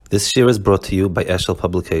This year is brought to you by Eshel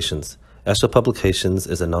Publications. Eshel Publications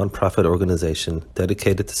is a non-profit organization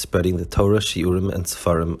dedicated to spreading the Torah, Shiurim, and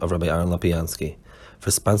Sefarim of Rabbi Aaron Lapiansky. For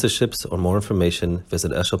sponsorships or more information,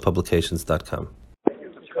 visit eshelpublications.com.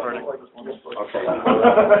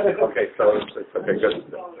 Okay, so it's okay, good. Is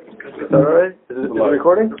that all right? Is it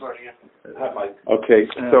recording? Okay,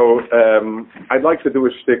 so I'd like to do a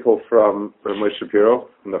shtickle from Moshe Shapiro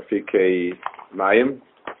from the Afikei Mayim.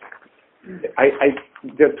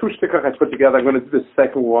 There are two shtickles I put together. I'm going to do the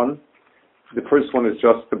second one. The first one is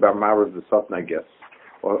just about Marav the Satan, I guess,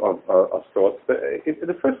 or thoughts.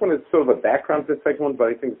 The first one is sort of a background to the second one, but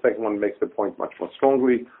I think the second one makes the point much more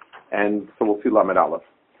strongly, and so we'll see Lamed Aleph.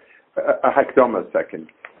 A Hakdama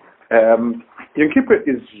second. Yom Kippur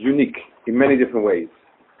is unique in many different ways,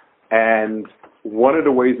 and one of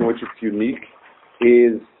the ways in which it's unique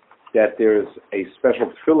is that there's a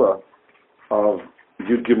special tefillah of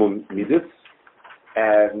Yud-Gimmel Midos,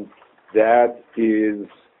 and that is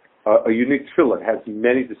a unique tefillah. It has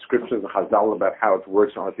many descriptions of Chazal about how it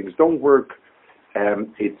works and how things don't work.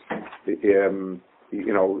 Yom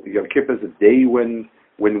Kippur is a day when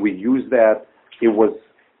we use that. It was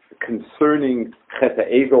concerning Chet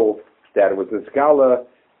HaEgel, that it was a skala.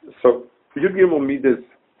 So Yud-Gimmel Midos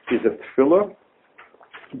is a tefillah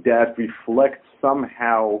that reflects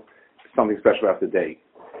somehow something special about the day.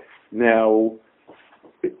 Now,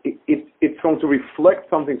 it's going to reflect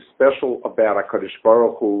something special about HaKadosh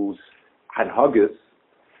Baruch Hu's Hanhagas,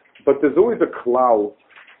 but there's always a klal.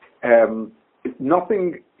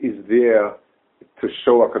 Nothing is there to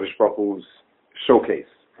show HaKadosh Baruch Hu's showcase.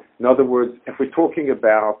 In other words, if we're talking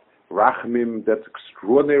about Rachamim, that's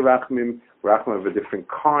extraordinary Rachamim of a different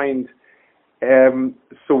kind.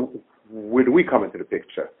 So where do we come into the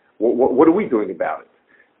picture? What are we doing about it?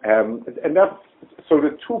 And that's, so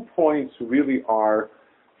the 2 points really are,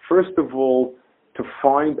 first of all, to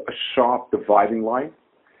find a sharp dividing line.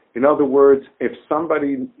 In other words, if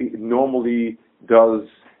somebody normally does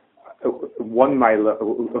 1 mile,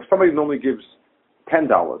 if somebody normally gives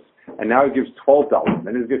 $10 and now he gives $12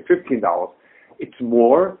 and he gives $15, it's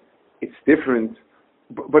more, it's different,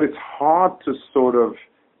 but it's hard to sort of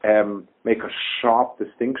make a sharp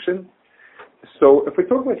distinction. So if we're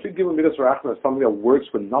talking about Yud-Gimmel Midos Rachamim as something that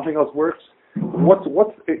works when nothing else works,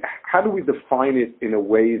 how do we define it in a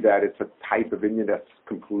way that it's a type of Indian that's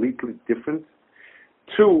completely different?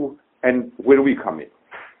 2, and where do we come in?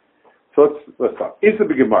 So let's start. Is the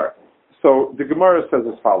Gemara? So the Gemara says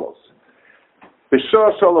as follows: when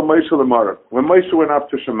Moshe went up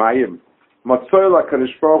to Mayim,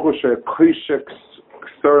 Kadosh Baruch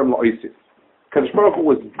Hu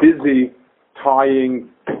was busy tying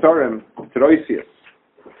Ksarim to Roisius.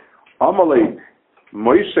 Amalei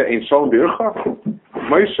Moshe ain't Shalom Bircha.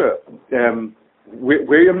 Moshe, where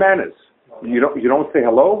are your manners? You don't say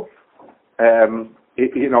hello. Amal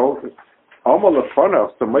Lefana.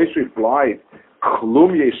 So Moshe replied,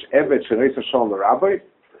 Klum yesh eved shereis Shalom l'Rabbi.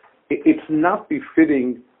 It's not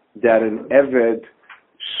befitting that an eved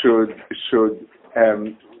should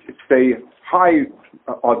say hi,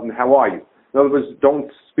 Auden, how are you? In other words,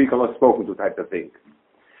 don't speak unless spoken to, type of thing.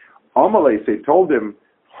 Amalei told him,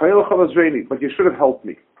 but you should have helped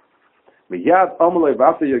me.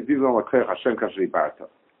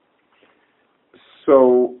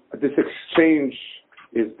 So this exchange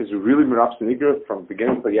is really Merav Sinigra from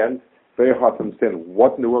beginning to the end. Very hard to understand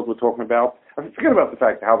what in the world we're talking about. I mean, forget about the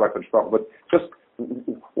fact how I can talk, but just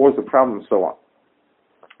what was the problem and so on.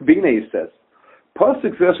 Binei says,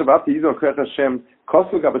 Pasuk says about the Yidon Krech Hashem,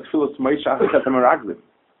 Kosel gab etfilos Moshe achas etem meraglim.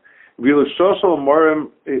 V'ilo shoshol morim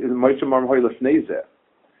Moshe morim hoy lefneizer.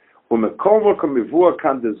 U'mekom v'kom mivua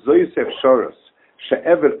kan de zoysev shoros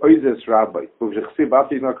she'ever oizes rabbi. U'v'shechsi about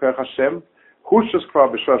the Yidon Krech Hashem, hushos kvar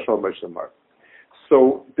b'shoshol Moshe morim.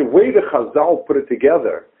 So the way the Chazal put it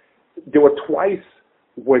together, there were twice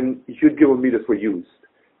when Yud-Gimmel Midos were used.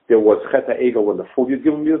 There was Chet HaEgel when the full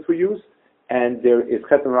Yud-Gimmel Midos were used, and there is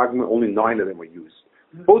Chet HaRagim, only 9 of them were used.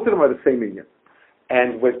 Both of them are the same meaning.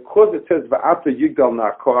 And because it says Va'ata Yigdal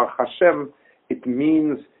Na'korach Hashem, it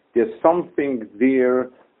means there's something there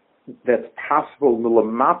that's possible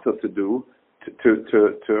milamata to do to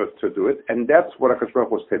do it, and that's what HaKadosh Baruch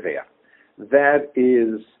Hu was Teveah. That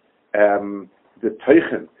is the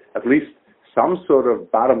Teichen, at least some sort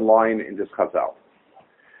of bottom line in this Chazal.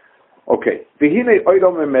 Okay. V'hinei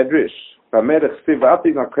oidom medrash. V'amerech stiv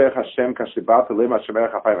v'ati nakrech Hashem kashibat lema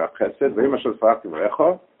shemerech hafayim v'chesed v'im asher tzarachti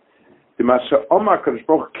v'recha v'mashe omar kadosh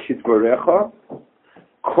baruch kitvorecha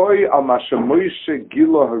koi al mashe Moshe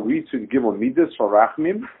gilo haritzu Yud-Gimmel Midos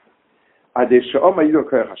v'rachmim adei she'omar yidol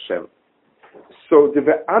krech Hashem. So the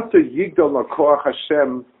v'ata yigdol nakorach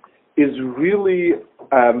Hashem is really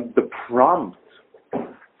the prompt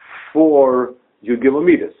for Yud-Gimmel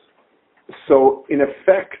Midos. So, in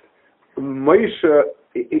effect, Moshe,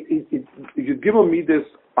 Yud-Gimmel Midos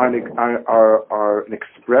are an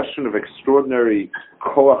expression of extraordinary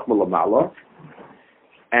koach melamala,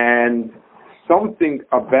 and something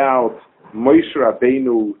about Moshe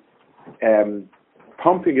Rabbeinu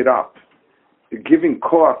pumping it up, giving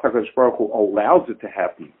koach HaKadosh Baruch Hu allows it to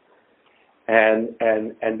happen, and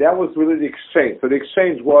that was really the exchange. So the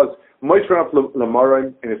exchange was Moshe Rabbeinu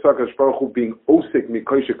Lamarim and HaKadosh Baruch Hu being osik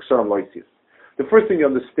mikoshik saram loisis. The first thing you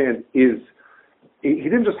understand is he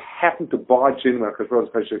didn't just happen to barge in when HaKadosh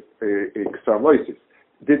Baruch Hu saram loisis.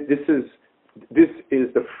 This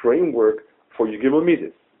is the framework for Yud-Gimmel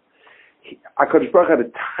Midos. HaKadosh Baruch Hu had a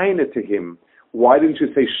taina to him. Why didn't you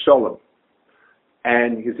say shalom?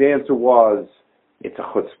 And his answer was, it's a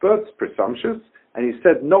chutzpah, it's presumptuous. And he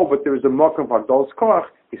said, no, but there is a makom v'agdol's koach.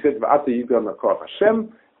 He said, v'ata yigdal koach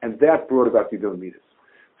Hashem, and that brought about Yud-Gimmel Midos.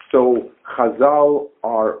 So Chazal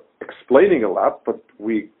are explaining a lot, but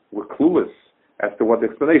we're clueless as to what the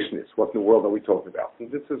explanation is. What in the world are we talking about?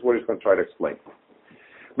 And this is what he's going to try to explain.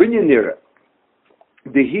 V'nyanira,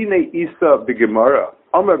 dehine isa b'gemara,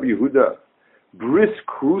 Amar Yehuda, bris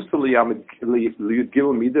krusali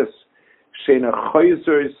Yud-Gimmel Midos, shena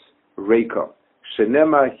choyzers reika,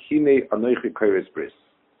 shenema hine anoichi koyres bris.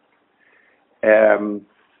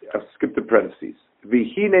 I've skipped the parentheses.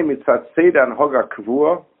 V'hine mitzat seda an hoga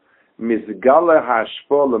kvua, mizgala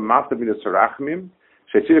ha'ashpo lemata midos Rachamim,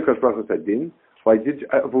 shetzir HaKadosh Baruch Hu tzadin,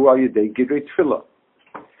 v'al yedei gidrei tefillah.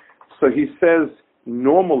 So he says,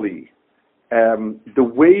 normally, the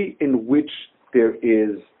way in which there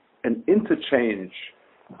is an interchange,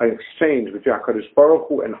 an exchange between HaKadosh Baruch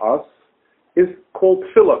Hu and us, is called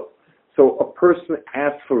tefillah. So a person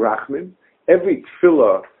asks for Rachamim. Every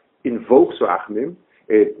tefillah invokes Rachamim.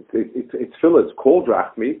 It's tefillah, it's called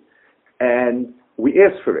Rachamim, and we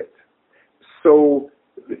ask for it. So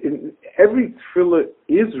every tefillah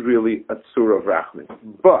is really a tzura of Rachamim.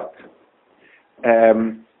 But,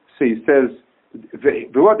 so he says,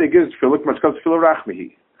 what they give is tefillah, much comes tefillah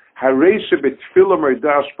Rachmihi. Hareisha betefillah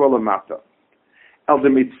merdash polamata. El de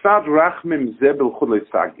mitzad Rachmim zebel chud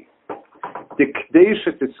leitzagi. The k'deish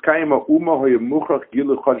etiskayim ha'uma hoyemuchach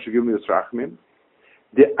gilu chodesh Yud-Gimmel Midos Rachmim.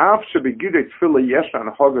 The avshe begirei tefillah yesha an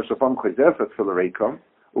hoga shafam chayzef et tefillah reikam.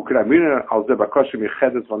 Ukramina al ze bakoshe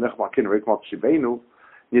michedes v'nech makin reikam al shivenu.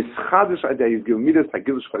 Nischadish adei Yud-Gimmel Midos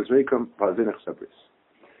hagilu chodesh reikam v'azinech sabris.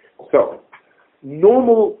 So,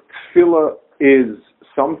 normal tefillah is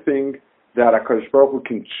something that HaKadosh Baruch Hu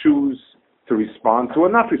can choose to respond to or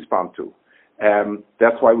not respond to.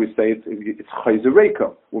 That's why we say it's chayzer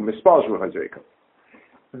reikam, or mispal shel chayzer reikam.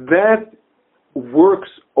 That works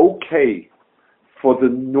okay for the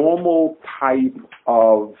normal type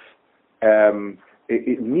of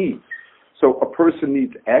needs. So a person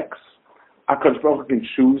needs X, HaKadosh Baruch Hu can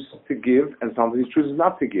choose to give, and somebody chooses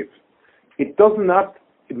not to give. It does not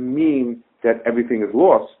mean that everything is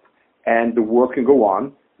lost and the work can go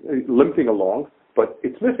on, limping along, but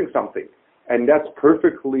it's missing something. And that's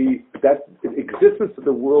perfectly, that existence of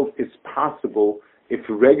the world is possible if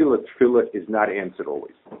regular tefillah is not answered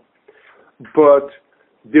always. But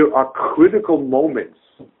there are critical moments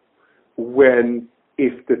when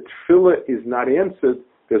if the tefillah is not answered,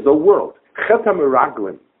 there's no world. Chet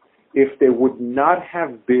HaMeraglim, if there would not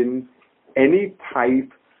have been any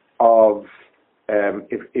type of,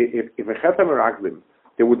 if a Chet HaMeraglim,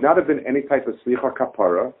 there would not have been any type of slicha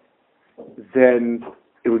kapara, then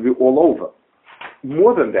it would be all over.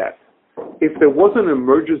 More than that, if there was an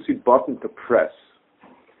emergency button to press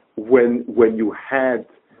when you had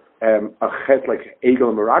a chet like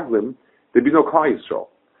Egel Meraglim, there'd be no Klal Yisrael.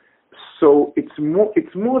 So it's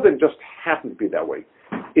more than just happen to be that way.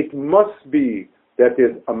 It must be that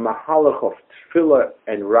there's a mahalach of tefillah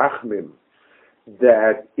and rachmim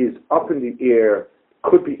that is up in the air,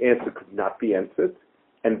 could be answered, could not be answered,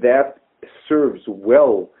 and that serves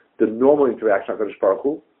well the normal interaction of HaKadosh Baruch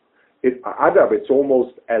Hu. It's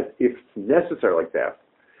almost as if it's necessary like that.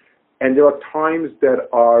 And there are times that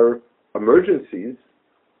are emergencies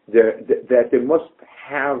that they must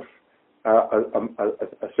have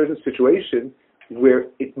a certain situation where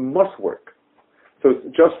it must work. So it's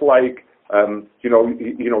just like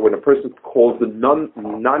when a person calls the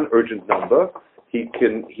non-urgent number, he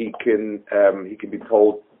can be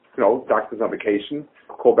told, doctor's on vacation,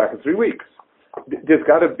 call back in 3 weeks. There's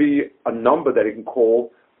got to be a number that he can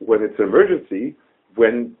call when it's an emergency,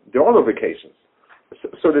 when there are no vacations.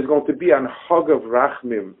 So there's going to be an hag of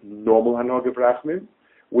rachmim, normal hanag of rachmim,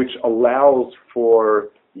 which allows for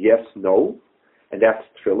yes, no, and that's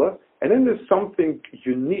tefillah. And then there's something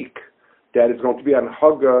unique that it's going to be an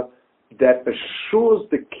Haga that assures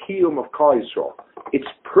the Kiyum of Klal Yisrael. Its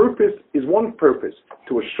purpose is one purpose,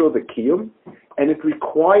 to assure the Kiyum, and it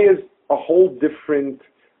requires a whole different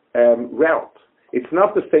route. It's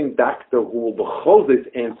not the same doctor who will b'chol this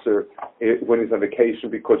answer when he's on vacation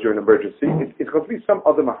because you're in an emergency. It's going to be some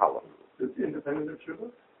other mahala. Is it independent of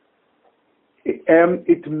tshuva?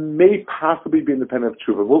 It may possibly be independent of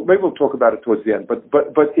tshuva. Maybe we'll talk about it towards the end. But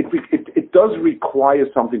it does require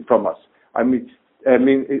something from us. I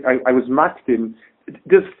was makdim.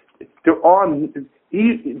 This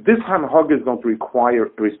time Hag is going to require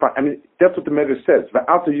a response. That's what the Midos says.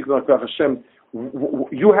 Hashem,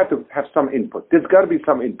 you have to have some input. There's got to be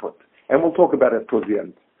some input, and we'll talk about it towards the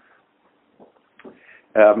end.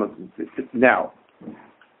 Now,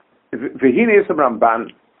 V'hine Yisam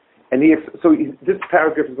Ramban, and this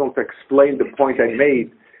paragraph is going to explain the point I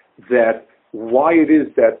made, that why it is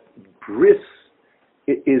that bris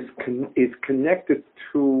is connected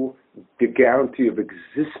to the guarantee of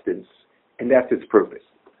existence, and that's its purpose.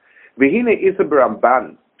 V'hine Yisam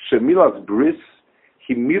Ramban, shemilas bris,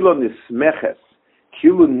 Himilo nismeches,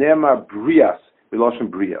 kilu nema brias, v'loshem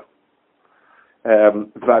bria.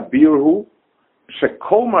 V'abirhu,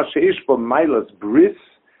 shekol ma sheish bo mailas bris,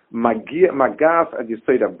 magas ad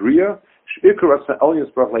yisayda bria, sh'ikar asa'ol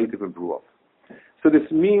yisbrach leitiv and bruov. So this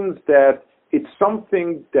means that it's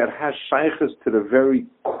something that has shaykhs to the very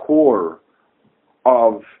core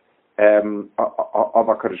of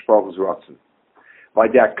HaKadosh Baruch Hu's Ratzon. By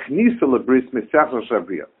the knisa lebris misach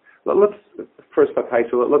l'shabria. Let's first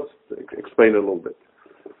let's explain it a little bit.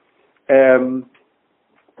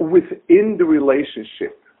 Within the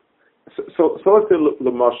relationship, so let's say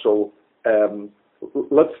l'mashal.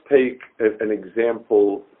 Let's take an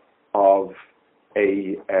example of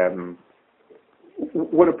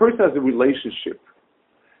when a person has a relationship,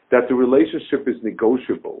 that the relationship is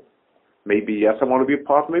negotiable. Maybe yes, I want to be a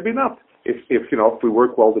partner. Maybe not. If we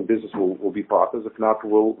work well in business, we'll be partners. If not,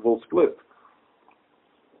 we'll split.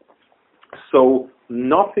 So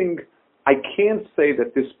I can't say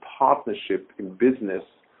that this partnership in business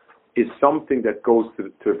is something that goes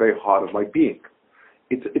to the very heart of my being.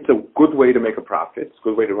 It's a good way to make a profit. It's a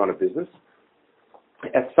good way to run a business.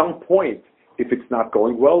 At some point, if it's not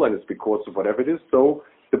going well, and it's because of whatever it is, so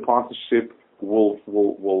the partnership will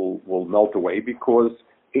melt away because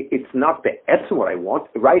it's not the essence what I want.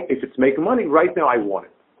 Right? If it's making money, right now I want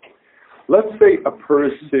it. Let's say a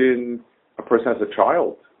person has a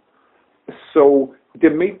child. So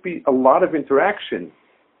there may be a lot of interaction,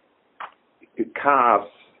 kas,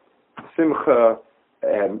 simcha,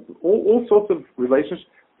 all sorts of relations,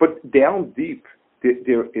 but down deep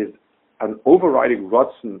there is an overriding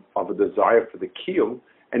rutzon of a desire for the kiyum,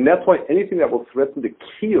 and that's why anything that will threaten the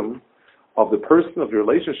kiyum of the person of the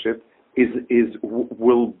relationship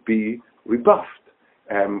will be rebuffed,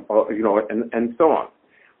 and so on.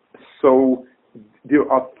 So there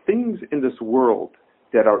are things in this world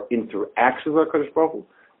that are interactions with HaKadosh Baruch Hu.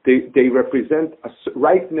 They represent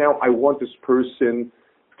right now I want this person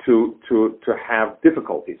to have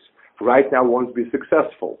difficulties. Right now I want to be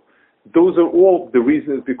successful. Those are all the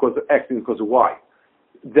reasons because of X and because of Y.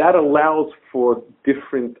 That allows for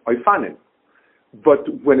different oifanim. But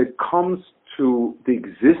when it comes to the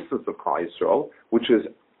existence of Klal Yisrael, which is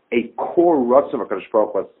a core rutzon of HaKadosh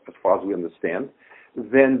Baruch Hu as far as we understand,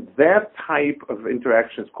 then that type of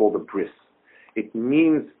interaction is called a bris. It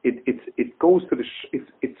means it goes to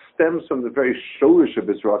it stems from the very shorish of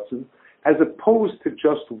his ratzon, as opposed to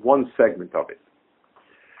just one segment of it.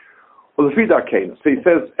 Well, the Fida came. So he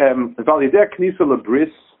says, "Validei knisa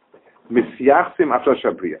lebris misyachsim after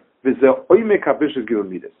shabria v'zeh oimek habrish gilul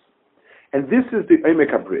Midos." And this is the oimek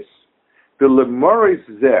habris. The lemoris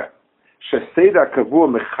zeh sheseda kavua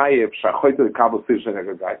mechayev shachoyte lekabel tzir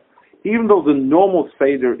shenegagay. Even though the normal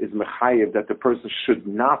seder is mechayev that the person should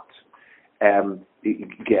not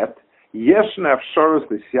get, yeshna afsharos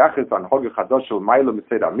l'siachis an hoge chadosh shel mayla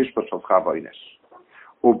mitzed hamishpat shel chava inesh.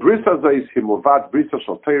 Ubrisa zeh is himovat brisa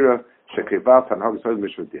shel Torah shekevat an hoge soil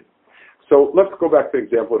mishvadin. So let's go back to the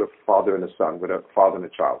example of a father and a son, with a father and a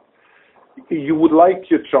child. You would like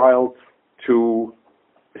your child to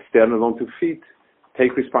stand on 2 feet,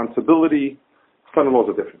 take responsibility. Son-in-laws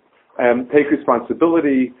are different. Take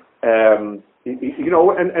responsibility, and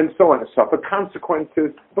so on, and suffer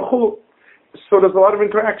consequences. So there's a lot of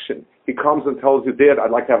interaction. He comes and tells you, Dad,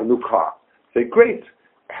 I'd like to have a new car. Say, great.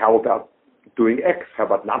 How about doing X? How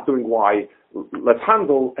about not doing Y? Let's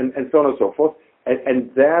handle, and so on and so forth. And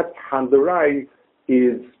that handlerai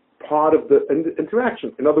is part of the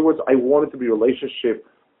interaction. In other words, I want it to be a relationship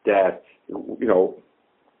that,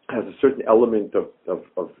 has a certain element of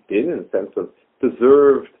din, in the sense of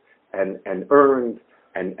deserved and earned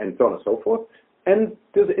and so on and so forth. And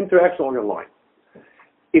there's interaction along the line.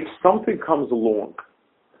 If something comes along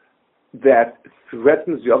that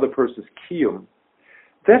threatens the other person's kiyum,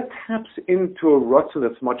 that taps into a rutzon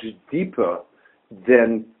that's much deeper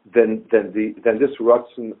than this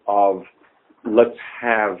rutzon of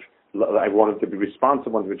I want him to be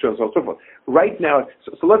responsible and so on and so forth. Right now,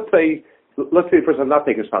 so let's say the person is not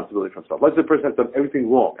taking responsibility for himself. Let's say the person has done everything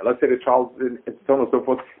wrong, and let's say the child and so on and so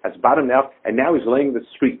forth has bottomed out, and now he's laying in the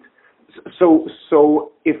street. So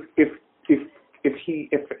if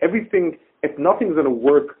nothing's going to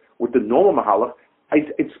work with the normal mahalach,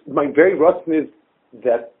 it's my very rutzon is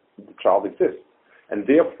that the child exists, and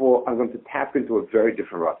therefore I'm going to tap into a very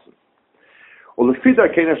different rutzon. So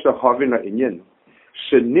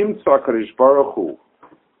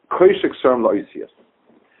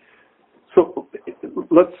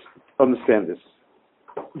let's understand this.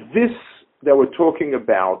 This that we're talking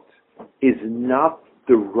about is not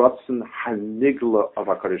the rutzon hanigla of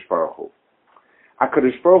HaKadosh Baruch Hu.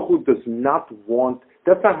 HaKadosh Baruch Hu does not want,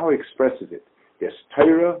 that's not how he expresses it. There's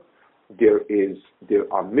Torah, there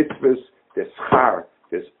are mitzvahs, there's schar,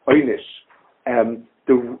 there's oynish.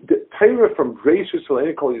 The Torah from Gracious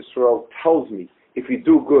Kol Yisrael tells me, if you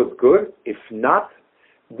do good, good. If not,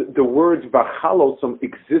 the words Bachalotzim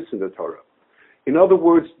exist in the Torah. In other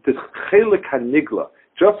words, the Chelik HaNigla,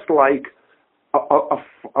 just like,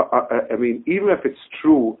 even if it's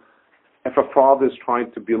true, if a father is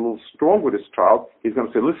trying to be a little strong with his child, he's going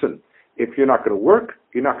to say, listen, if you're not going to work,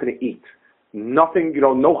 you're not going to eat. Nothing,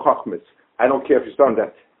 no chachmas. I don't care if you've done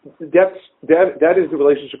that. That is the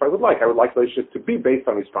relationship I would like. I would like the relationship to be based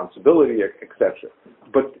on responsibility, etc.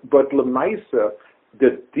 But lemaisa,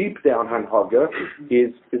 the deep down hanhaga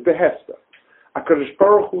is the hester. HaKadosh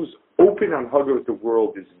Baruch Hu's open hanhaga with the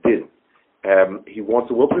world is din. He wants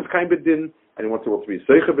the world to be kind of din, and he wants the world to be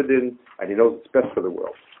zeicha b'din, and he knows it's best for the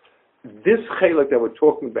world. This chelik that we're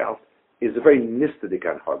talking about is a very nistadik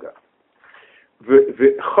hanhaga.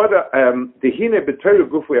 The hine b'Torah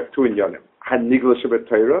guf we have two inyanim. Hanigla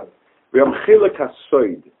sheb'Torah, we have chelik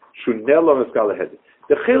hasoid shunelo mesgalahed.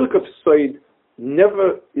 The chelik of soid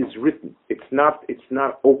never is written. It's not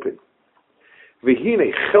open.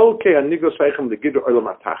 V'hine chelkei hanigla sheichem legidur olam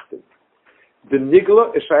atachtim. The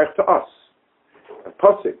nigla is shaykh to us. A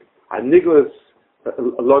pasuk. Hanigla is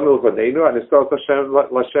lomil v'neinu and it starts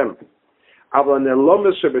Lashem. Aber an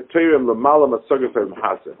elomis sheb'Torah l'mala matzogah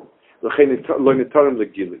v'mhazeh. When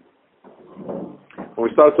we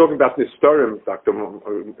started talking about Nistorim, Dr.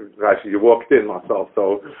 Rashi, you walked in, myself,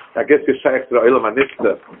 so I guess you're shaykh to the Olam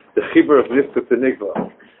HaNifta, the Chibur of Nifta to Nigla.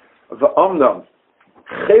 V'omnam,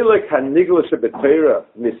 Chelek HaNigla shebeTeira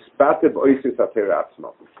nispatev oisis HaTeira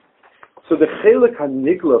atzma. So the Chelek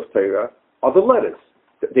HaNigla of Teira are the letters.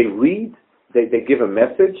 They read, they give a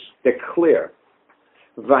message, they're clear.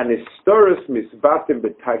 V'anistoris misbatim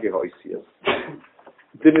betageh oisias.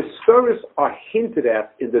 The Nistoris are hinted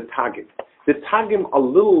at in the Tagim. The Tagim are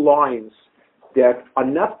little lines that are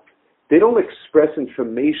not, they don't express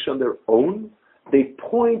information on their own. They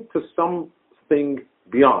point to something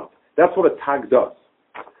beyond. That's what a Tag does.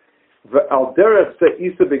 V'al derech ze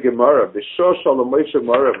isa b'gemara, b'shor shalom Moshe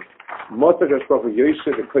Morim, motagash baruch Yoshe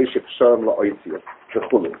v'koshek sharm la'oitiyah,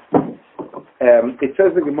 v'chulu. It says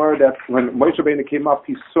in the Gemara that when Moshe Rabbeinu came up,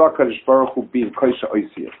 he saw HaKadosh Baruch Hu being kosher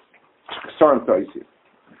oisiyah, sharm to oisiyah.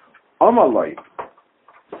 Amalai.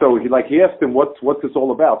 So he asked him, what's this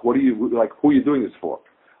all about? What are you, who are you doing this for?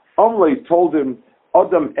 Amalai told him,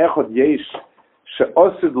 Adam echad yesh,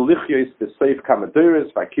 she'osid lichyos b'seif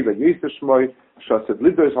kamaderes, v'akiva yisr shmoi, she'osid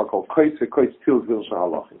lidos ha'kol koitz v'koitz til vil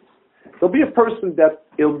sha'halachis. There'll be a person that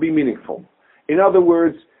it'll be meaningful. In other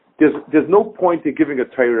words, there's no point in giving a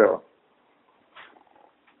Torah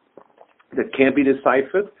that can't be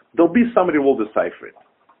deciphered. There'll be somebody who will decipher it.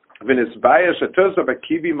 When it's bias, a terza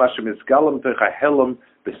bakibi mashim is galam techahelam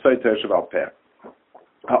beside tershav peh.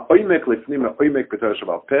 Ha oimek lifnim ha oimek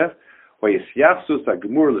betershav peh. Vayis yachsus ha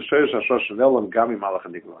gemur l'shoyesh hashosh nelam gami malach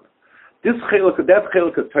haniglana. This chelik, that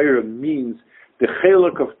chelik of Torah means the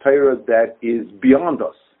chelik of Torah that is beyond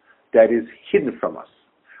us, that is hidden from us.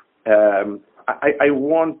 I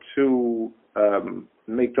want to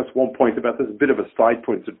make just one point about this, a bit of a side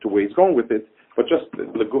point to where he's going with it, but just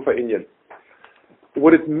legufa inyan.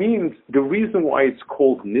 What it means, the reason why it's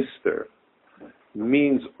called Nister,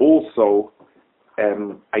 means also,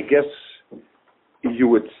 I guess you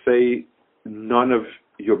would say, none of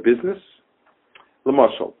your business.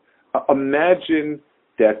 L'mashal, imagine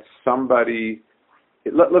that somebody,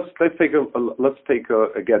 let's take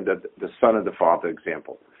again the son and the father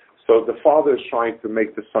example. So the father is trying to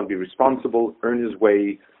make the son be responsible, earn his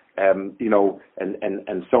way, and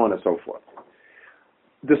so on and so forth.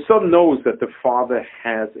 The son knows that the father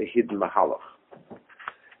has a hidden mahalach.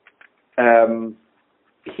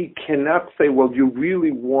 He cannot say, well, you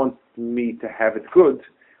really want me to have it good.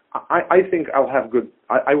 I think I'll have good.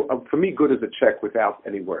 For me, good is a check without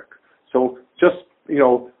any work. So just,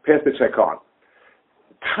 pass the check on.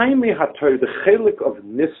 Taimei HaTorah, the chelik of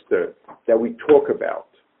Nister that we talk about,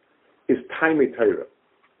 is Taimei Torah.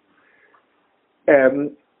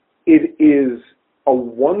 It is a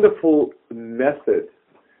wonderful method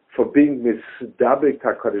for being misdabek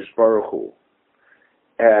HaKadosh Baruch Hu,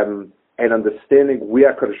 and understanding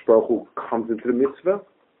where HaKadosh Baruch Hu comes into the mitzvah.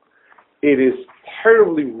 It is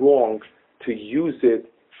terribly wrong to use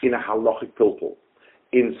it in a halachic pilpul,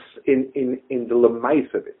 in the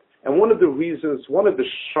lemais of it. And one of the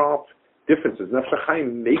sharp differences,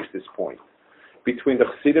 Rachamim makes this point, between the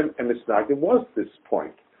Chassidim and Misnagdim was this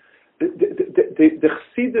point. The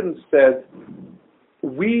Chassidim said,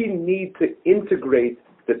 we need to integrate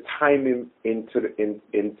the timing into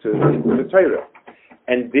the Torah.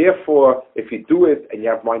 And therefore, if you do it and you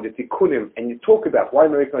have mind the tikkunim, and you talk about why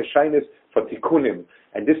American shyness for tikkunim,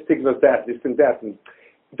 and this thing does that, this thing that, and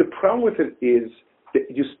the problem with it is that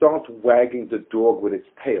you start wagging the dog with its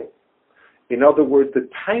tail. In other words, the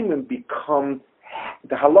timing become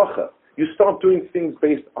the halacha. You start doing things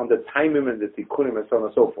based on the timing and the tikkunim and so on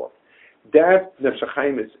and so forth. That Nefesh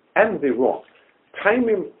HaChaim is endlessly wrong.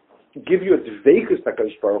 Timing give you a dveikus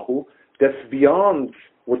HaKadosh Baruch Hu that's beyond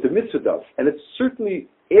what the mitzvah does, and it certainly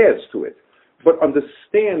adds to it. But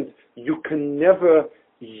understand, you can never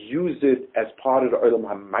use it as part of the Olam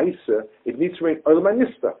HaMaisa. It needs to remain Olam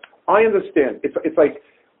HaNista. I understand. It's like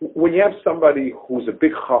when you have somebody who's a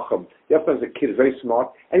big chacham, you have somebody who's a kid, very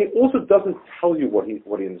smart, and he also doesn't tell you what he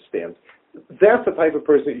understands. That's the type of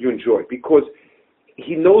person you enjoy, because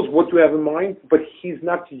he knows what you have in mind, but he's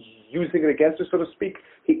not using it against you, so to speak.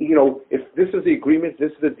 If this is the agreement,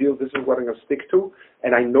 this is the deal, this is what I'm going to stick to,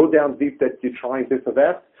 and I know down deep that you're trying this or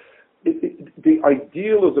that. The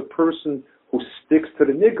ideal is a person who sticks to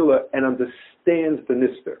the nigla and understands the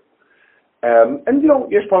nister.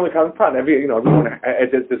 Yes, probably everyone.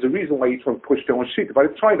 There's a reason why each one pushed their own sheet, but I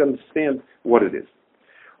try to understand what it is.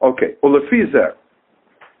 Okay, Olafiza,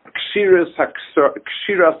 Kshiras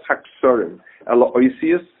Haksorim, Ela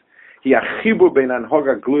Oisius, Hi Achibu Ben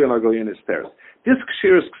Anhoga Gluyan Agluyan Esteres. This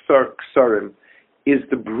Kshiras Ksorim is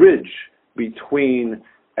the bridge between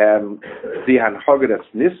the Anhoga that's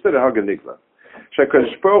Nista, the Haga Nigla.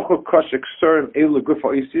 Shekadosh Baruch Hu Kosh Ksorim Elu Gufa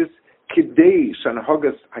Oisius, Kidei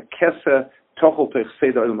Shanhogas Hakesa Tochel Tech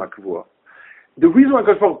Seder El Makvua. The reason why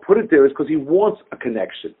God put it there is because He wants a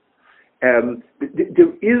connection.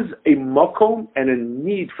 There is a makom and a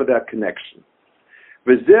need for that connection.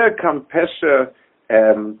 V'zer kam pesha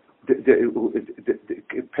pesha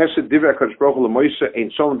divrei HaKadosh Baruch Hu l'Moshe ein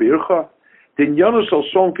shalom be'ircha den yonu shel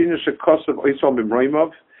shalom k'inyan shekosav oisam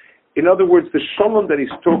b'mroimav. In other words, the shalom that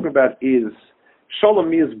he's talking about is shalom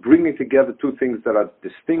means bringing together two things that are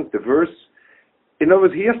distinct, diverse. In other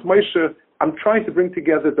words, he asked Moshe, I'm trying to bring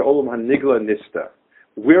together the Olam HaNigla and Nista.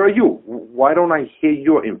 Where are you? Why don't I hear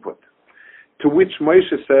your input? To which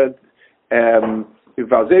Moshe said, Moshe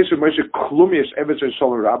klum yesh evet shel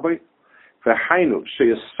shalom rabbi, v'hainu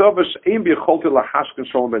sheyasovash ein b'yicholti lahashken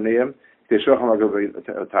shalom b'neihem t'eshochem ha'gav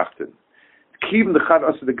tachten. Kivim d'chad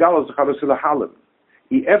asa d'galos d'chad asa l'halim.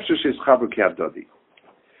 I efshe she's chaber ki'adodi.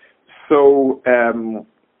 So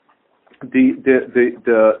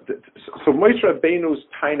so Moshe Rabbeinu's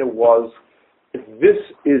taina was, this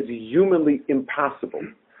is humanly impossible.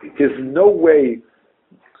 There's no way.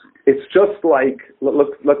 It's just like,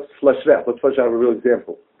 let's flesh it out. Let's flesh out a real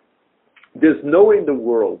example. There's no way in the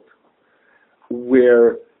world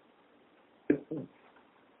where,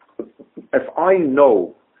 if I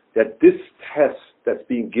know that this test that's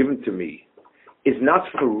being given to me is not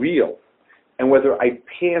for real, and whether I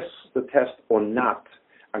pass the test or not,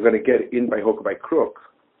 I'm going to get in by hook or by crook,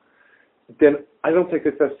 then I don't take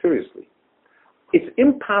the test seriously. It's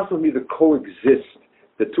impossible for me to coexist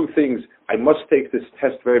the two things. I must take this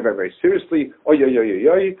test very, very, very seriously,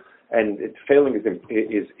 and failing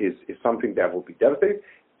is something that will be devastating,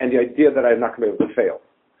 and the idea that I'm not going to be able to fail.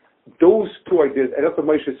 Those two ideas, and that's what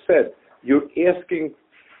Moshe said, you're asking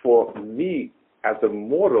for me as a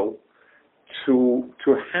mortal to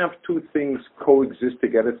have two things coexist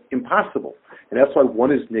together. It's impossible. And that's why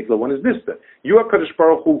one is nigla, one is nista. You are HaKadosh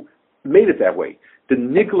Baruch Hu made it that way. The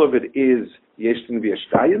nigla of it is yeshtin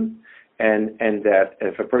v'yeshtayin, and that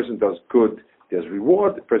if a person does good, there's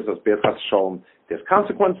reward. If a person does bad, chas shalom, there's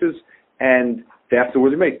consequences, and that's the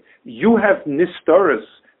word you make. You have nistaris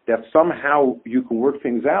that somehow you can work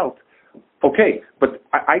things out. Okay, but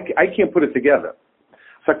I can't put it together.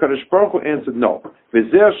 So HaKadosh Baruch Hu answered, no.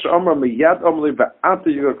 V'zeh she'omar miyad omli v'ata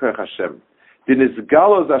yigor Hashem.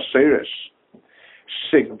 Dinizgalo zasheresh.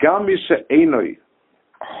 Shegam mi she'enoi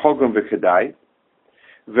hogam v'kedai.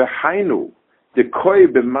 V'hainu dekoi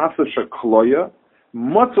b'masa shekloya.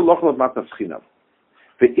 Motzu lochel matas chinam.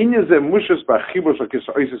 V'inyan zeh mushas b'achibur shekis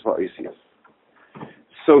oisis v'oisis.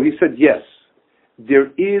 So he said, yes,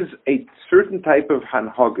 there is a certain type of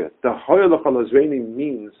hanhaga. The hoyalach al-azreini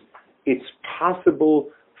means it's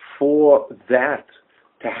possible for that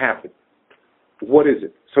to happen. What is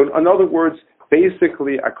it? So in other words,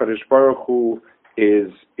 basically, HaKadosh Baruch Hu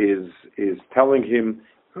is telling him,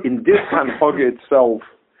 in this hanhaga itself,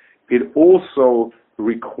 it also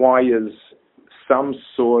requires some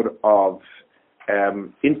sort of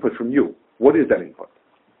input from you. What is that input?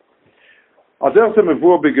 As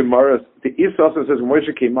the Isa also says, when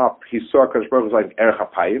Moshe came up, he saw HaKadosh Baruch Hu like Erech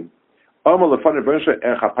HaPayim. Amal lefan Rebbeinu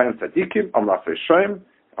Erech HaPayim tzadikim, Amal lafei shoyim,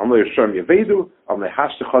 Amal yishoyim yevedu, Amal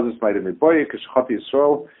lehashte chazis mayim miboye, kishchati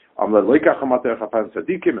Yisrael, Amal leikach hamat Erech HaPayim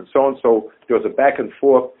tzadikim, and so on. So there was a back and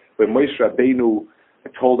forth when Moshe Rabbeinu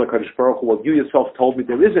told HaKadosh Baruch Hu, well, you yourself told me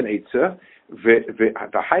there is an Eitzah,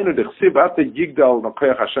 v'hainu dechsiv ata yigdal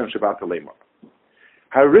makoyach Hashem shebat aleimah.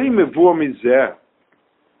 Harei mevur mizeh,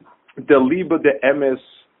 the liba de emes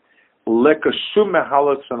lekashum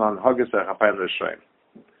mehalot an hagas hapayim l'shoyim.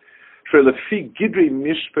 Shelefi gidri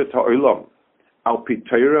mishpet ha'olam al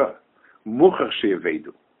pitayra muchach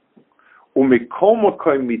sheyevedu umikol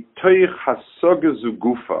mokoy mitoich hasoga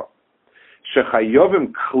zugufa shechayovim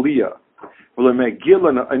kliya v'lemegil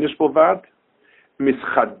an anish bovad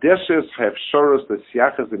mischadeshes ha'efshoros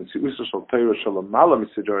l'siachas l'mtziusa shel Torah shelamala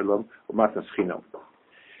misidor olam u'matnas chinam.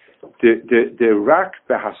 The rak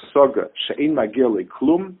behasoga she'in magil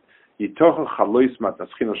leklum yitochen chalois matnas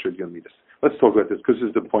chinam shel Midos. Let's talk about this because this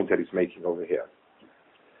is the point that he's making over here.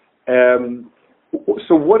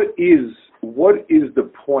 So what is the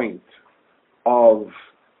point of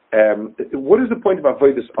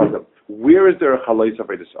avodas adam? Where is there a chalois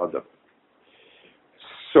avodas adam?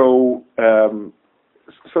 So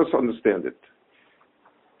let's understand it.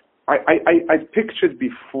 I pictured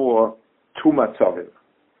before two matzavim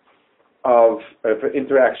of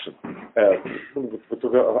interaction with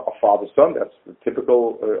a father-son. That's the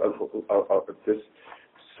typical of this.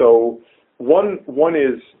 So one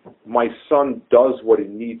is my son does what he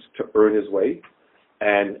needs to earn his way,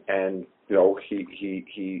 and you know he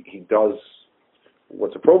does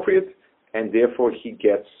what's appropriate, and therefore he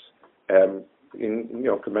gets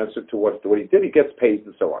commensurate to what he did. He gets paid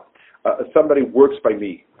and so on. Somebody works by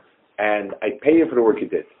me, and I pay him for the work he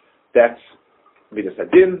did. That's midas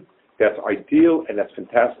hadin. That's ideal, and that's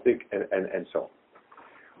fantastic, and so on.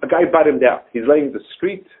 A guy bottomed him down. He's laying in the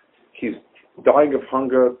street. He's dying of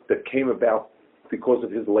hunger that came about because of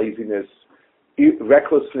his laziness,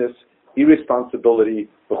 recklessness, irresponsibility,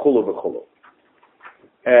 v'chulu,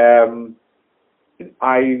 v'chulu.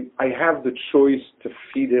 I have the choice to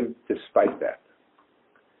feed him despite that.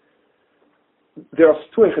 There are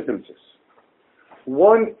two echetimtzes.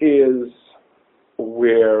 One is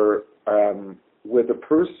where the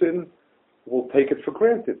person will take it for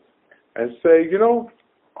granted and say,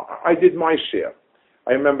 I did my share.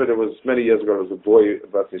 I remember there was many years ago, there was a boy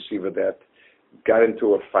about yeshiva that got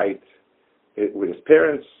into a fight with his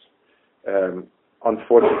parents.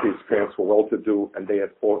 Unfortunately, his parents were well-to-do, and they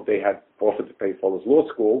had offered to pay for his law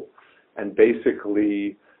school, and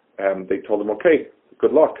basically they told him, okay,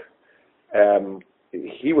 good luck.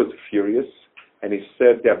 He was furious, and he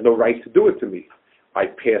said, they have no right to do it to me. I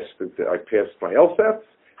passed my LSAT,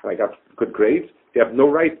 and I got good grades. They have no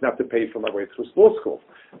right not to pay for my way through law school.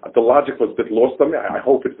 The logic was a bit lost on me. I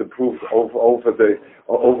hope it's improved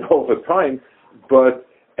over time, but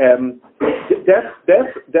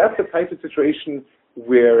that's the type of situation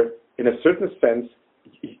where, in a certain sense,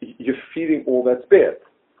 you're feeding all that's bad.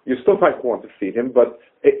 You still might want to feed him, but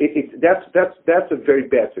that's a very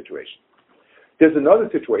bad situation. There's another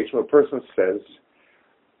situation where a person says,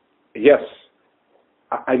 yes,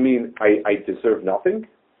 I deserve nothing.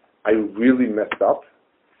 I really messed up.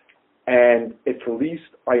 And at least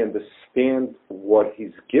I understand what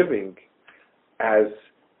he's giving as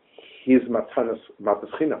his matas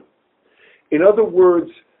chinam. In other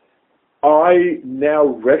words, I now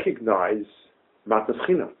recognize matas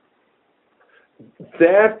chinam.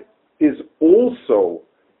 That is also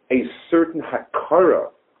a certain hakara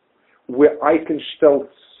where I can stel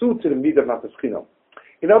zu to the midah matas chinam.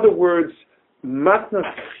 In other words, matas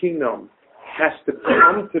chinam has to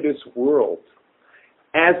come to this world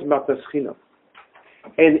as matas chinam.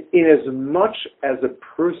 And in as much as a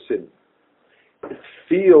person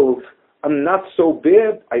feels, I'm not so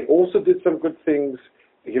bad. I also did some good things.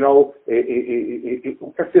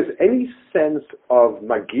 If there's any sense of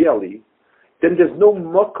magiali, then there's no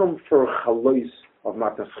makom for chalois of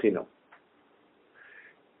matnas chinam.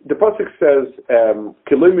 The pasuk says,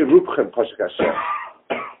 "Kiloi mirubchem chashik Hashem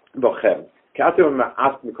bochem k'atem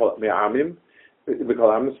ma'at mikol me'amim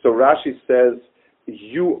mikol amim." So Rashi says,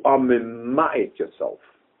 "You are mema'et yourself."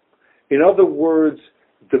 In other words,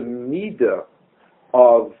 the midah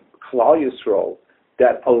of Klal Yisrael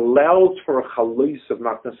that allows for a chalois of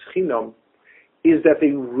matnas chinam is that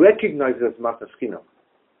they recognize it as matnas chinam.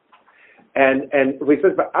 And when it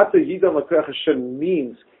says Ba'ata Yidam L'Koach Hashem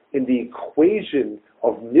means in the equation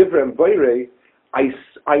of Nivra and Boirei, I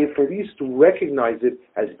at least recognize it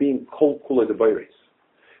as being Kol Kula de Boireis.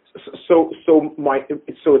 So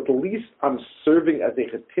at least I'm serving as a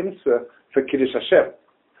chetimsa for Kiddush Hashem.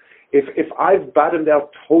 If I've bottomed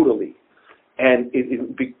out totally, and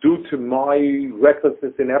it be due to my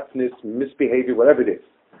recklessness, ineptness, misbehavior, whatever it is,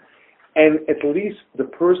 and at least the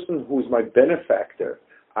person who's my benefactor,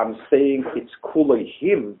 I'm saying it's kula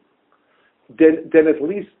him, then at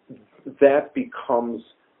least that becomes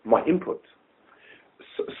my input.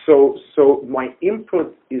 So my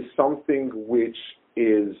input is something which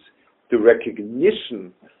is the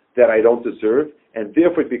recognition that I don't deserve, and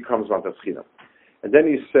therefore it becomes matas chinam. And then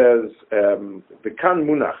he says, "V'kan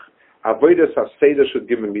munach avodas haseder should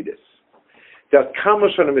give me Midos. That kama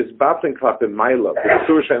shanim is battling klap in Mayla,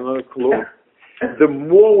 the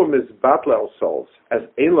more we misbattle ourselves as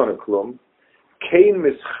Elon Klum, Kain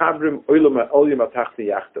mischabrim oilam ha'olim atachti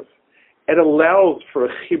yachtav. It allows for a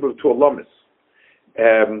chibur to a lamis.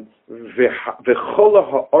 V'chola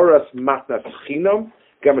ha'oras matnas chinam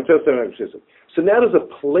gamatel. So now there's a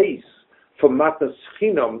place for matnas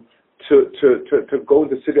chinam to go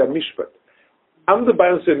into City of Mishpat. I'm the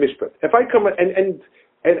balance of Mishpat. If I come and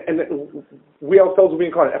we ourselves are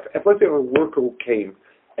being caught, if let's say a worker who came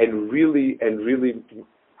and really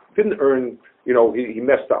didn't earn, he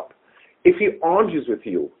messed up. If he argues with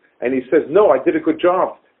you and he says, "No, I did a good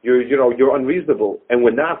job. You're unreasonable," and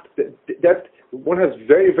we're not, that one has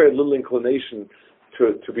very, very little inclination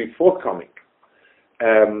to be forthcoming.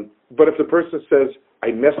 But if the person says,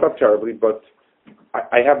 "I messed up terribly, but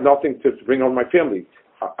I have nothing to bring on my family.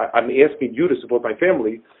 I'm asking you to support my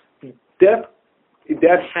family," that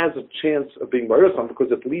has a chance of being worrisome,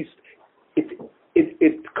 because at least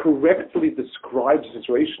it correctly describes the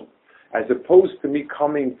situation, as opposed to me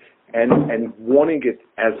coming and wanting it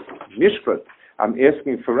as mishpat. I'm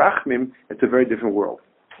asking for Rachamim. It's a very different world.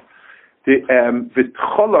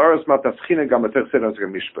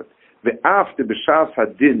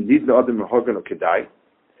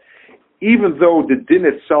 Even though the din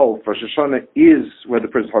itself, Rosh Hashanah, is where the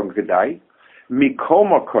person is Hagen Kedai, Mikol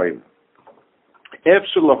Makoim,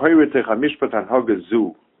 Efshel Lahoyretech HaMishpat HaNhaga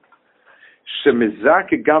Zu,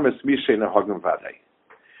 Shemizake Games Mishein HaHagen Vadei.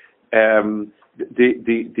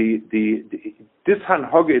 This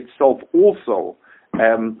Hanhaga itself also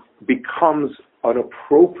becomes an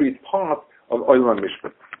appropriate part of Olam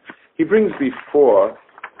Mishpat. He brings before,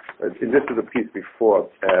 and this is a piece before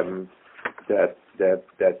that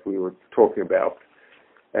we were talking about.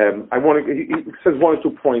 He says one or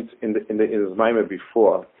 2 points in his Mayim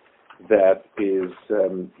before that is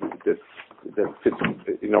that fits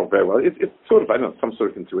very well. It's sort of, I don't know, some sort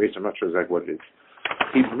of continuation. I'm not sure exactly what it is.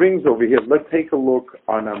 He brings over here. Let's take a look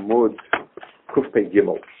on Amud Kufpei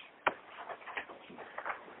Gimmel.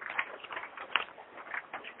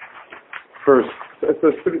 First,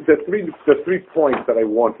 the three points that I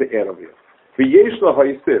want to add over here. V'yesh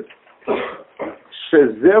lahayisif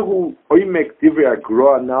shezehu oimek divrei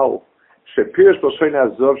agroa now shepirish b'shoyin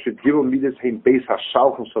azov shedgimel midas hein beis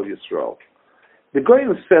hashalchim shel Yisrael. The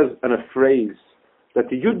Goyim says in a phrase that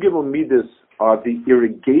the Yud-Gimmel Midos are the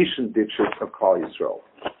irrigation ditches of Klal Yisrael.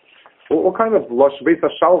 Well, what kind of lush? Beis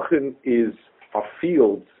Hashalchin is a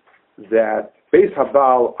field that, Beis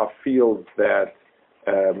Habal are fields that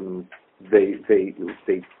they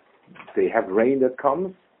have rain that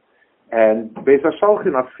comes, and Beis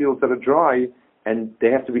Hashalchin are fields that are dry and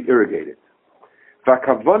they have to be irrigated.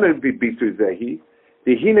 V'akavonah b'bitu zehi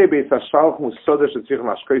dehine Beis Hashalchin u'sodah shetzich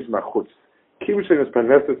mashkois machutz. And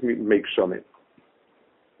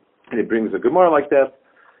he brings a Gemara like that.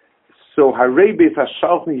 So Harei Beis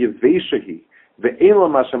Hashalchin Yeveshahi ve'ein lo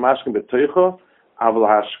mashamashkin b'toicho aval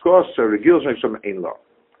hashkos regil shneishom ein lo.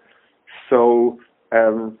 So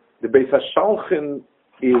the Beis Hashalchin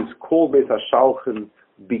is called Beis Hashalchin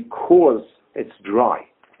because it's dry.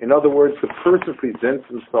 In other words, the person presents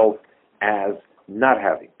himself as not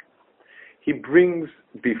having. He brings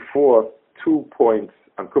before 2 points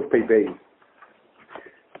on Kufpei Beis.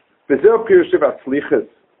 It's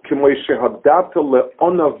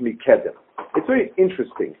very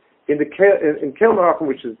interesting. In Kel Rachamim,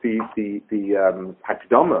 which is the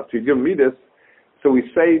Hakdama to Yud Midos, so we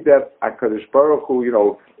say that HaKadosh Baruch Hu,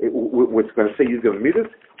 what's going to say Yud Midos,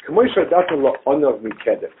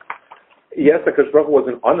 yes, HaKadosh Baruch Hu was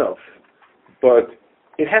an Onav, but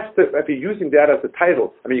it has to, if you're using that as a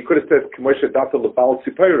title, I mean, you could have said K'moshe Data L'Baal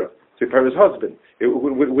Tzipora, husband. It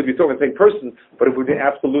would be talking the same person, but it would be an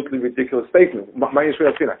absolutely ridiculous statement.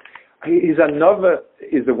 He's another,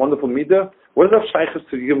 is a wonderful midah. What is that shaykhs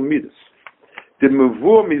to Yom Midos? The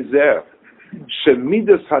Mavur Mizer, She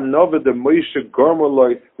Midas Hanova the Moshe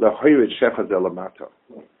Gormoloi LaHoyret Shechaz Elamata.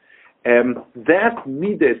 That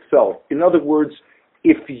midah itself, in other words,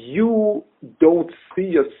 if you don't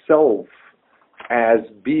see yourself as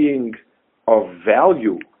being of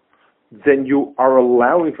value, then you are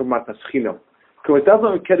allowing for matas chinam. Because it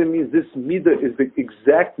doesn't mean this midah is the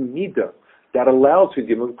exact midah that allows you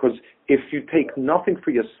to, because if you take nothing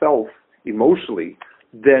for yourself emotionally,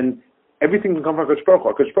 then everything can come from HaKadosh Baruch Hu.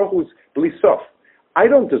 HaKadosh Baruch Hu is b'li-sof. I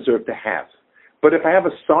don't deserve to have. But if I have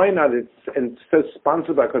a sign on it and it says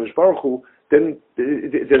sponsored by HaKadosh Baruch Hu, then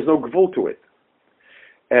there's no gvul to it.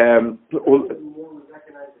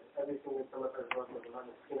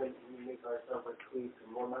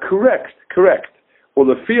 Correct.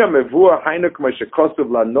 Ulafia mevua hainuk mashekosov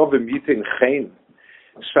la nove mitin chain.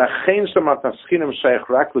 Shachain shamat naschinem shaykh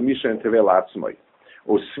rak lemisha entevel atzmai.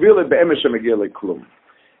 Usvile be'emesh megele klum.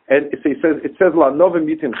 And it says la nove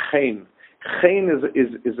mitin chain. Chain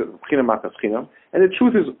is a chinam mataschinam. And the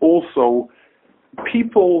truth is also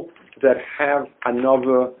people that have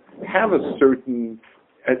another have a certain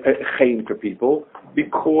chain for people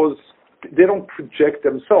because they don't project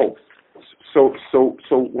themselves. So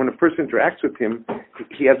when a person interacts with him,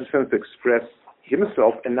 he has a sense to express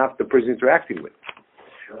himself and not the person interacting with.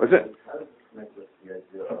 What's it? How does this connect with the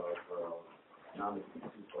idea of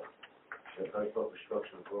non-existent people? That I thought the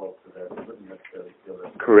structure of the world, so that it wouldn't necessarily feel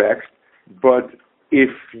that. Correct. But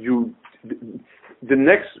if you, the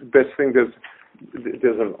next best thing,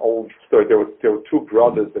 there's an old story. There were two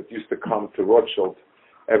brothers that used to come to Rothschild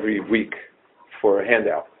every week for a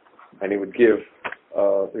handout, and he would give,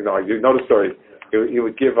 you know the story. He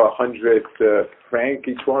would give 100 franc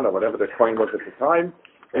each one, or whatever the coin was at the time.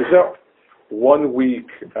 And so 1 week,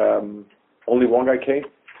 only one guy came.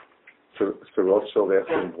 So Rothschild asked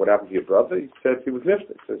him, "What happened to your brother?" He said he was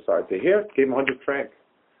nifted. He said, "Sorry to hear." Gave him 100 franc.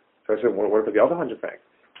 So I said, "What about the other 100 franc?"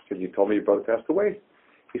 He said, "You told me your brother passed away."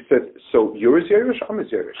 He said, "So you're his Yerush, I'm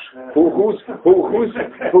his Yerush.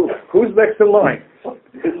 Who's next in line?"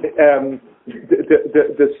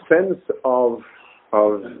 The sense of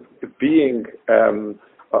being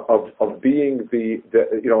of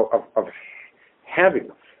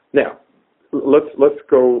having. Now, let's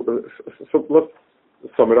go. So let's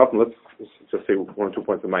sum it up and let's just say 1 or 2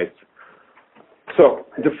 points of might. So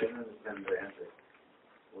I didn't understand the answer.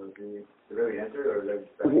 Was the very answer, or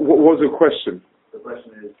what was the question? The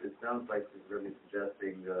question is, it sounds like he's really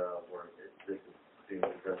suggesting, or this is being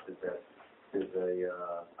suggested, that there's a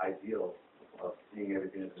ideal of seeing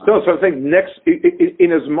everything as so I think next,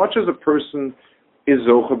 in as much as a person is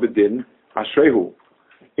Zocha B'din, Ashrehu,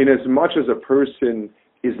 in as much as a person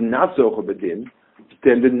is not Zocha B'din,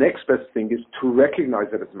 then the next best thing is to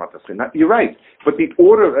recognize that it's Matasin. Now, you're right, but the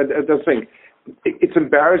order, the thing, it's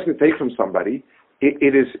embarrassing to take from somebody.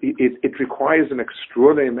 It requires an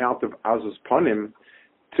extraordinary amount of azus panim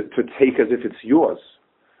to take as if it's yours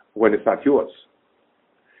when it's not yours.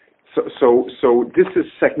 So this is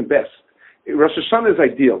second best. Rosh Hashanah is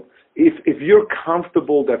ideal. If you're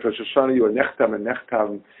comfortable that Rosh Hashanah you are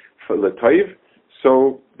nechtam for l'toiv,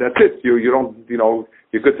 so that's it. You don't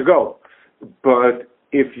you're good to go. But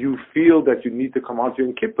if you feel that you need to come out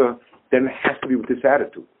during Kippur, then it has to be with this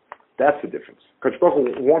attitude. That's the difference. Kodesh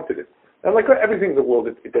Baruch Hu wanted it. And like everything in the world,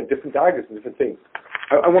 there are different daggers and different things.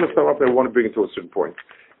 I want to sum up and I want to bring it to a certain point.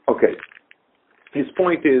 Okay. His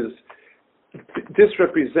point is, this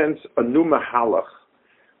represents a new mahalach,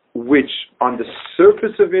 which on the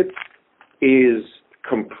surface of it is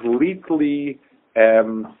completely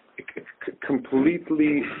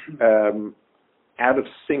out of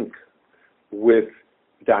sync with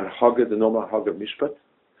the anhaga, the normal anhaga of mishpat.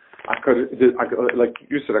 Like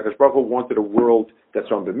you said, HaKadosh Baruch Hu wanted a world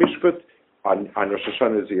that's on the mishpat, on Rosh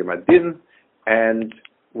Hashanah is Yom Adin, and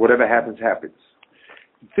whatever happens, happens.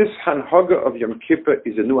 This anhaga of Yom Kippur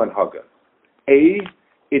is a new anhaga.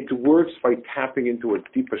 It works by tapping into a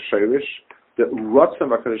deeper shirish, the Ratzon of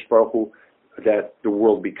HaKadosh Baruch Hu, that the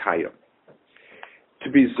world be kayam.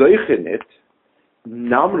 To be zoich in it,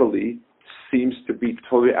 nominally, seems to be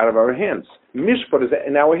totally out of our hands. Mishpat is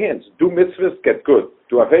in our hands. Do mitzvahs, get good.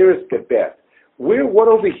 Do averos, get bad. What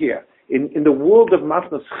over here? In the world of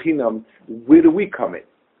Matnas Chinam, where do we come in?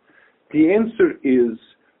 The answer is,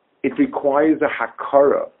 it requires a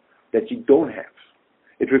hakara that you don't have.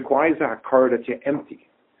 It requires a hakara that you're empty.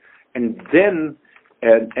 And then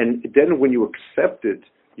when you accept it,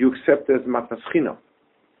 you accept it as Matnas Chinam.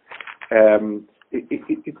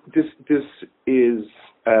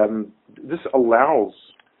 This allows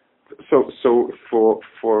for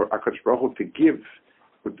HaKadosh Baruch Hu to give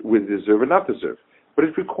with deserve or not deserve, but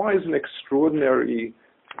it requires an extraordinary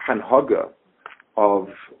hanhaga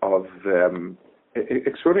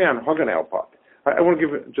extraordinary hanhaga on our part. I want to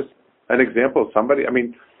give just an example of somebody. I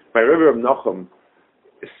mean, my Rebbe Reb Nachum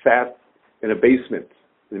sat in a basement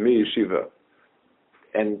in the Mir Yeshiva,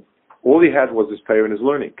 and all he had was his prayer and his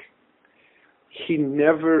learning. He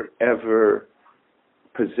never ever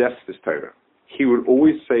possessed this Torah. He would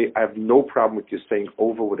always say, "I have no problem with you saying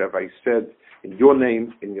over whatever I said in your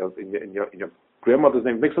name, in your grandmother's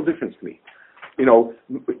name. It makes no difference to me. You know,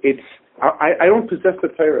 it's I don't possess the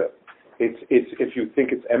Torah. It's if you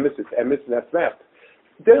think it's emes, and that's that.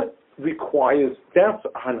 That requires that's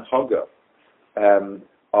hanhaga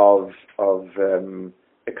of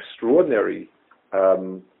extraordinary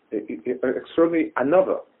another,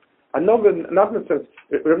 not in the sense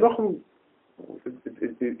Reb Nachum,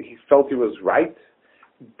 he felt he was right,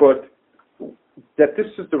 but that this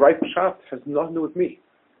is the right shot has nothing to do with me.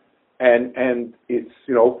 And it's,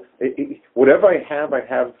 whatever I have.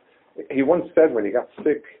 He once said when he got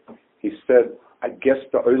sick, he said, I guess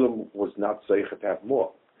the Olam was not zeicha to have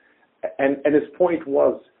more. And his point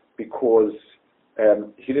was because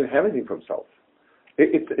he didn't have anything for himself.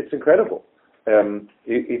 It's incredible.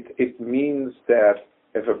 It means that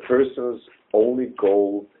if a person's only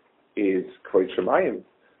goal is Mayim,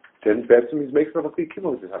 then Betzim he's making a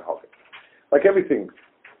Yud-Gimmel with his Hanhafik. Like everything,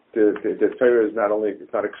 the Torah is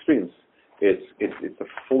it's not extremes. It's a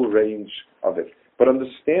full range of it. But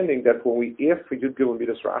understanding that when we ask for Yud-Gimmel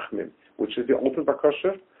Midos Rachamim, which is the ultimate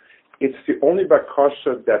bakasha, it's the only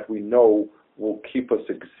bakasha that we know will keep us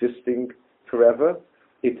existing forever.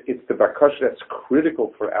 It's the bakasha that's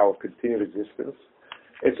critical for our continued existence.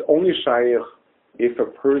 It's only shaykh if a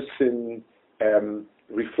person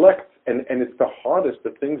reflects, and it's the hardest,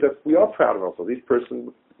 the things that we are proud of also. This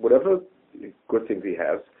person, whatever good things he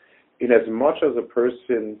has, in as much as a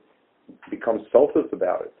person becomes selfless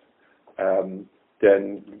about it,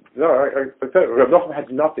 then Rav Nachum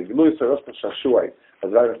had nothing. And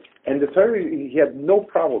the Torah, he had no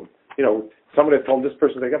problem. Somebody told this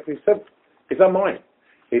person, he said, "It's not mine."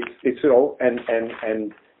 It's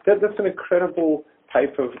and that's an incredible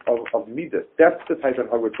type of midas. That's the type of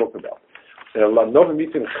how we're talking about.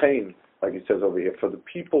 Like he says over here, for the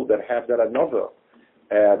people that have that another,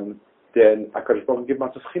 then HaKadosh Baruch Hu give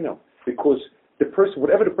matzah chinam, because the person,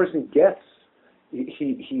 whatever the person gets,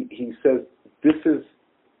 he says, this is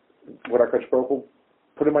what HaKadosh Baruch Hu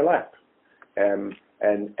put in my lap, and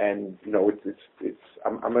I'm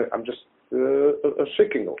just a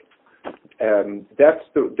shikingle.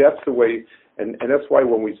 That's the way, and that's why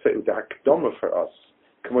when we say the hakdama for us,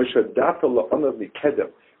 Moshe Data la'anav mikedem,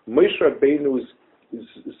 Moshe Rabbeinu's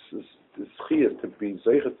schiyah to be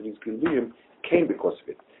zeicha to these giluyim came because of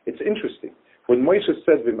it. It's interesting. When Moshe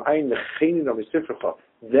said, "V'm'ayin nechenin amisifrecha,"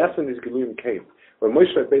 that's when these giluyim came. When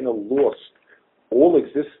Moshe Rabbeinu lost all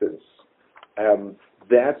existence,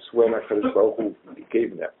 that's when HaKadosh Baruch Hu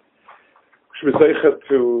gave him that. We should be zeicha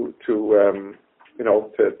to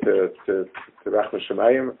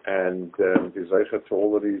Mayim and be zeicha to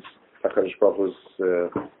all of these HaKadosh Baruch Hu's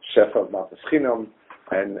shefa of Matas Chinam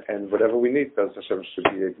and whatever we need. That's Hashem should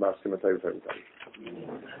be a master for everybody.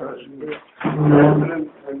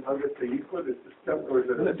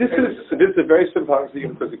 This is a very simple answer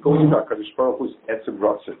because it goes to HaKadosh Baruch Hu's etzem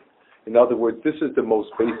ratzon. In other words, this is the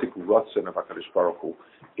most basic ratzon of HaKadosh Baruch Hu,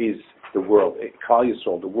 is the world, Klal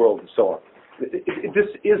Yisrael, the world, and so on. This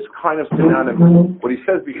is kind of synonymous. What he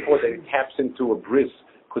says before that it taps into a bris,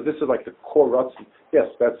 because this is like the core ratzon. Yes,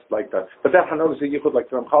 that's like that. But that Hanog is a yichud, like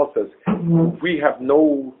the Ramchal says, we have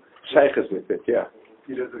no shaykhs with it. Yeah.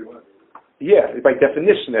 He does what he wants. Yeah, by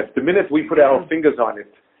definition, if the minute we put our fingers on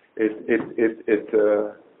it,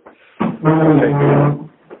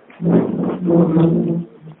 okay.